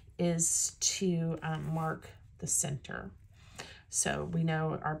is to mark the center. So we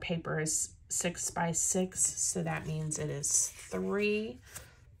know our paper is 6 by 6, so that means it is 3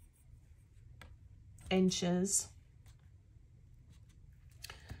 inches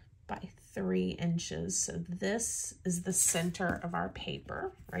by 3 inches. So this is the center of our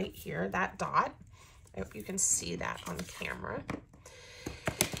paper right here, that dot. I hope you can see that on camera.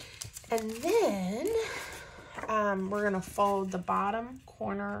 And then we're going to fold the bottom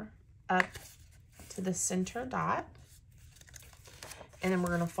corner up to the center dot. And then we're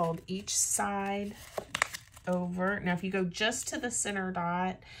going to fold each side over. Now, if you go just to the center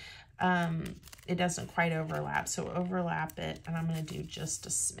dot, it doesn't quite overlap. So overlap it, and I'm going to do just a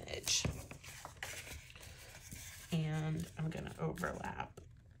smidge. And I'm going to overlap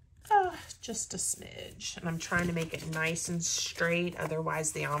just a smidge. And I'm trying to make it nice and straight.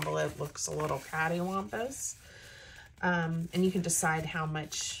 Otherwise, the envelope looks a little cattywampus. And you can decide how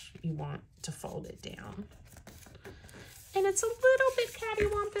much you want to fold it down. And it's a little bit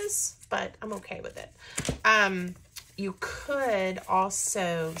cattywampus, but I'm okay with it. You could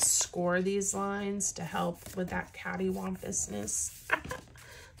also score these lines to help with that cattywampusness.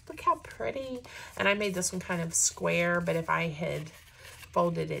 Look how pretty. And I made this one kind of square, but if I had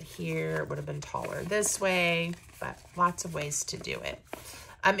folded it here, it would have been taller this way, but lots of ways to do it.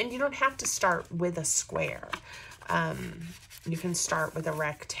 And you don't have to start with a square. You can start with a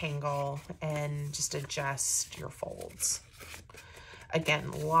rectangle and just adjust your folds.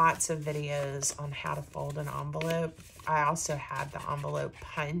 Again, lots of videos on how to fold an envelope. I also have the envelope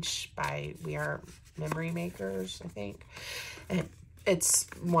punch by We Are Memory Makers, I think. And it's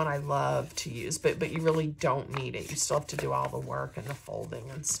one I love to use, but you really don't need it. You still have to do all the work and the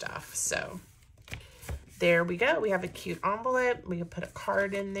folding and stuff. So there we go. We have a cute envelope. We can put a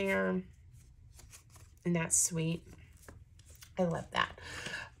card in there. And that's sweet. I love that.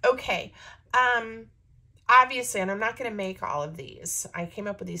 Okay. Obviously, and I'm not going to make all of these. I came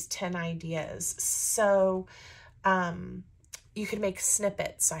up with these 10 ideas. So, you can make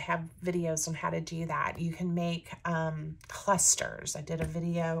snippets. I have videos on how to do that. You can make clusters. I did a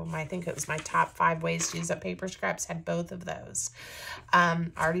video, I think it was my top 5 ways to use up paper scraps, had both of those. I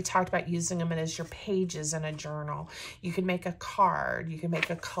already talked about using them as your pages in a journal. You can make a card. You can make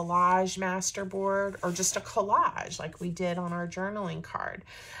a collage masterboard or just a collage like we did on our journaling card.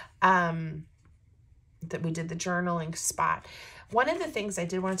 that we did the journaling spot. One of the things I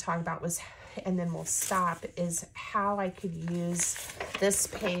did want to talk about was, and then we'll stop, is how I could use this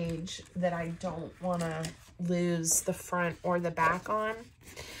page that I don't want to lose the front or the back on.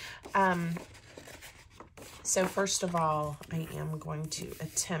 So first of all, I am going to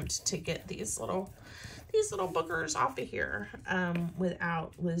attempt to get these little boogers off of here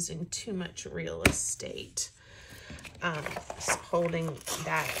without losing too much real estate. So holding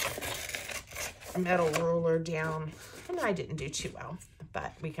that metal ruler down, and I didn't do too well,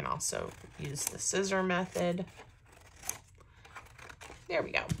 but we can also use the scissor method. There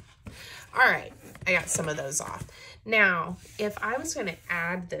we go. All right, I got some of those off. Now, if I was going to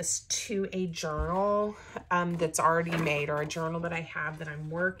add this to a journal that's already made, or a journal that I have that I'm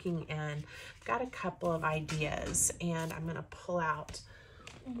working in, I've got a couple of ideas, and I'm going to pull out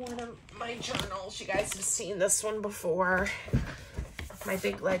one of my journals. You guys have seen this one before, my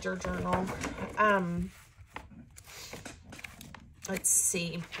big ledger journal. Let's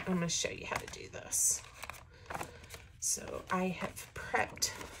see, I'm going to show you how to do this. So I have prepped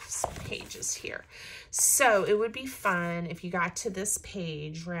some pages here. So it would be fun if you got to this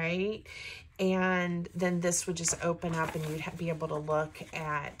page, right? And then this would just open up and you'd be able to look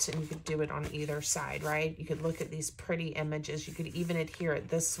at, and you could do it on either side, right? You could look at these pretty images. You could even adhere it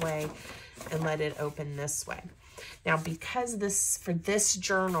this way and let it open this way. Now, because for this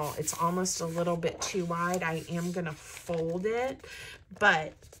journal, it's almost a little bit too wide, I am going to fold it.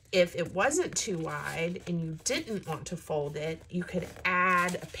 But if it wasn't too wide and you didn't want to fold it, you could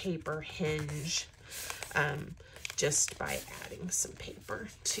add a paper hinge just by adding some paper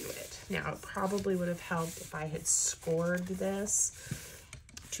to it. Now, it probably would have helped if I had scored this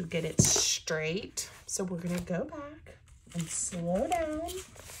to get it straight. So we're going to go back and slow down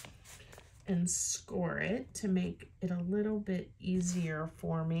and score it to make it a little bit easier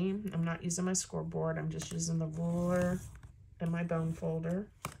for me. I'm not using my scoreboard. I'm just using the ruler and my bone folder.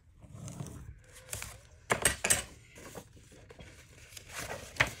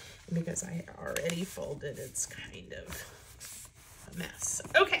 Because I already folded, it's kind of a mess.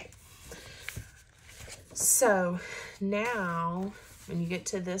 Okay. So now when you get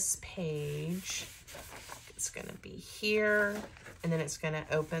to this page, it's going to be here, and then it's going to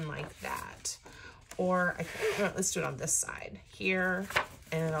open like that. Or let's do it on this side here,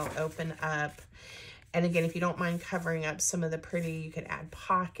 and it'll open up. And again, if you don't mind covering up some of the pretty, you could add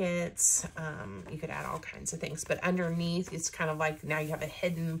pockets. You could add all kinds of things. But underneath, it's kind of like now you have a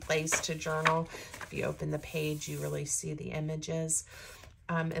hidden place to journal. If you open the page, you really see the images.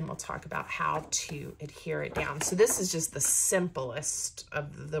 And we'll talk about how to adhere it down. So this is just the simplest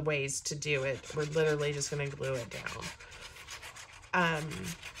of the ways to do it. We're literally just going to glue it down.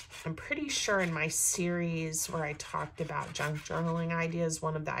 I'm pretty sure in my series where I talked about junk journaling ideas,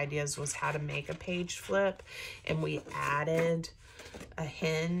 one of the ideas was how to make a page flip, and we added a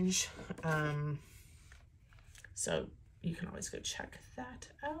hinge. So you can always go check that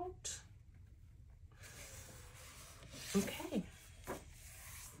out. Okay.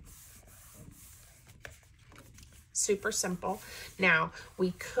 Super simple. Now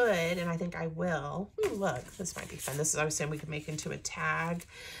we could, and I think I will, ooh, look, this might be fun. This is, I was saying we could make into a tag.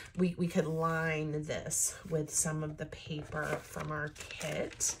 We could line this with some of the paper from our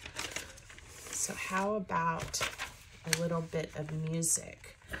kit. So how about a little bit of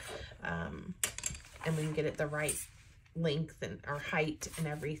music? And we can get it the right length and or height and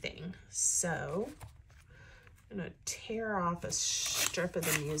everything. So I'm gonna tear off a strip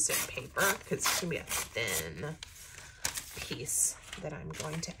of the music paper because it's gonna be a thin piece that I'm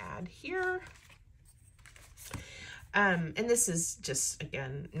going to add here. And this is just,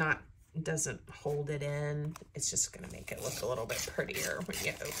 again, doesn't hold it in. It's just going to make it look a little bit prettier when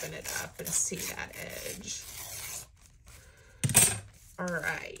you open it up and see that edge. All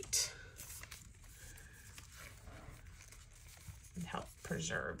right. And help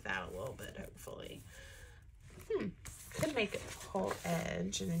preserve that a little bit, hopefully. Could make it the whole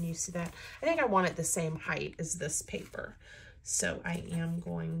edge, and then you see that. I think I want it the same height as this paper. So I am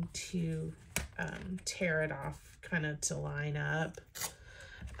going to tear it off kind of to line up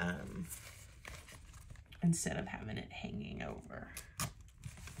instead of having it hanging over.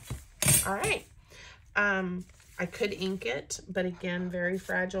 All right. I could ink it, but again, very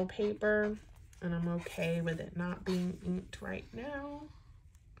fragile paper, and I'm okay with it not being inked right now.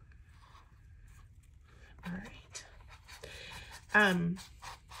 All right.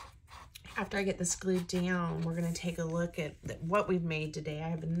 After I get this glued down, we're going to take a look at what we've made today. I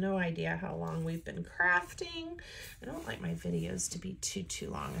have no idea how long we've been crafting. I don't like my videos to be too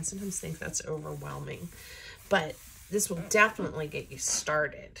long. I sometimes think that's overwhelming. But this will definitely get you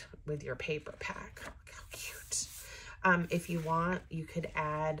started with your paper pack. Look how cute. If you want, you could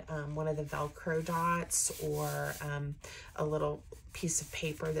add one of the Velcro dots or a little piece of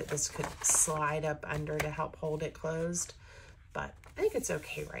paper that this could slide up under to help hold it closed. But I think it's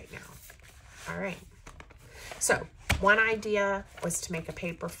okay right now. All right. So one idea was to make a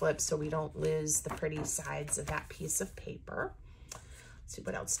paper flip so we don't lose the pretty sides of that piece of paper. Let's see,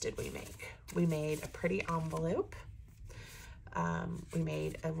 what else did we make? We made a pretty envelope. We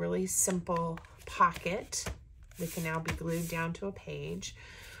made a really simple pocket that can now be glued down to a page.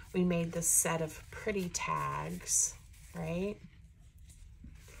 We made this set of pretty tags, right?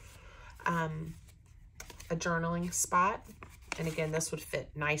 A journaling spot. And again, this would fit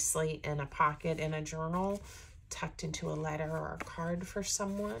nicely in a pocket in a journal, tucked into a letter or a card for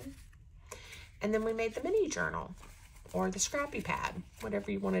someone. And then we made the mini journal or the scrappy pad,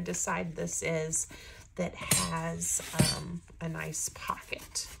 whatever you want to decide this is, that has a nice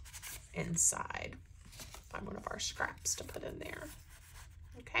pocket inside. Find one of our scraps to put in there.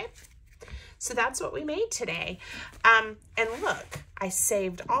 Okay, so that's what we made today. And look, I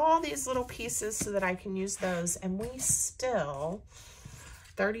saved all these little pieces so that I can use those, and we still,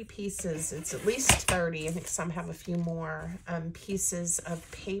 30 pieces, it's at least 30, I think some have a few more pieces of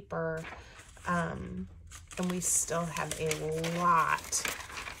paper, and we still have a lot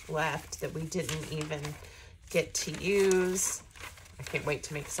left that we didn't even get to use. I can't wait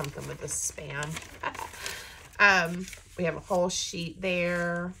to make something with this Spam. We have a whole sheet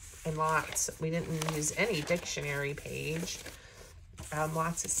there and lots. We didn't use any dictionary page.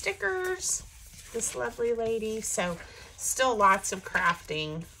 Lots of stickers, this lovely lady. So still lots of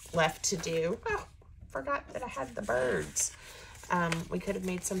crafting left to do. Oh, forgot that I had the birds. We could have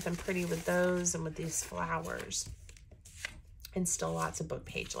made something pretty with those and with these flowers. And still lots of book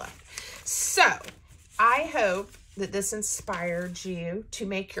page left. So I hope that this inspired you to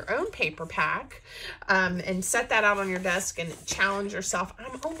make your own paper pack and set that out on your desk and challenge yourself.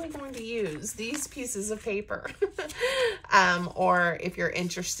 I'm only going to use these pieces of paper. Or if you're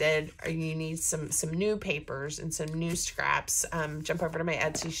interested or you need some new papers and some new scraps, jump over to my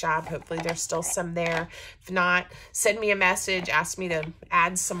Etsy shop. Hopefully there's still some there. If not, send me a message. Ask me to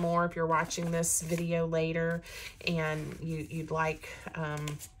add some more if you're watching this video later and you'd like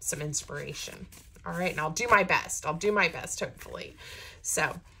some inspiration. All right, and I'll do my best. I'll do my best, hopefully.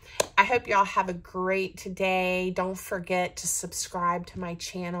 So I hope y'all have a great day. Don't forget to subscribe to my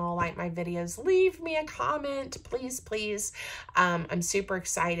channel, like my videos, leave me a comment, please, please. I'm super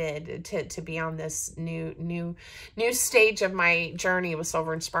excited to be on this new stage of my journey with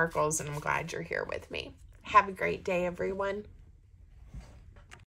Silver and Sparkles, and I'm glad you're here with me. Have a great day, everyone.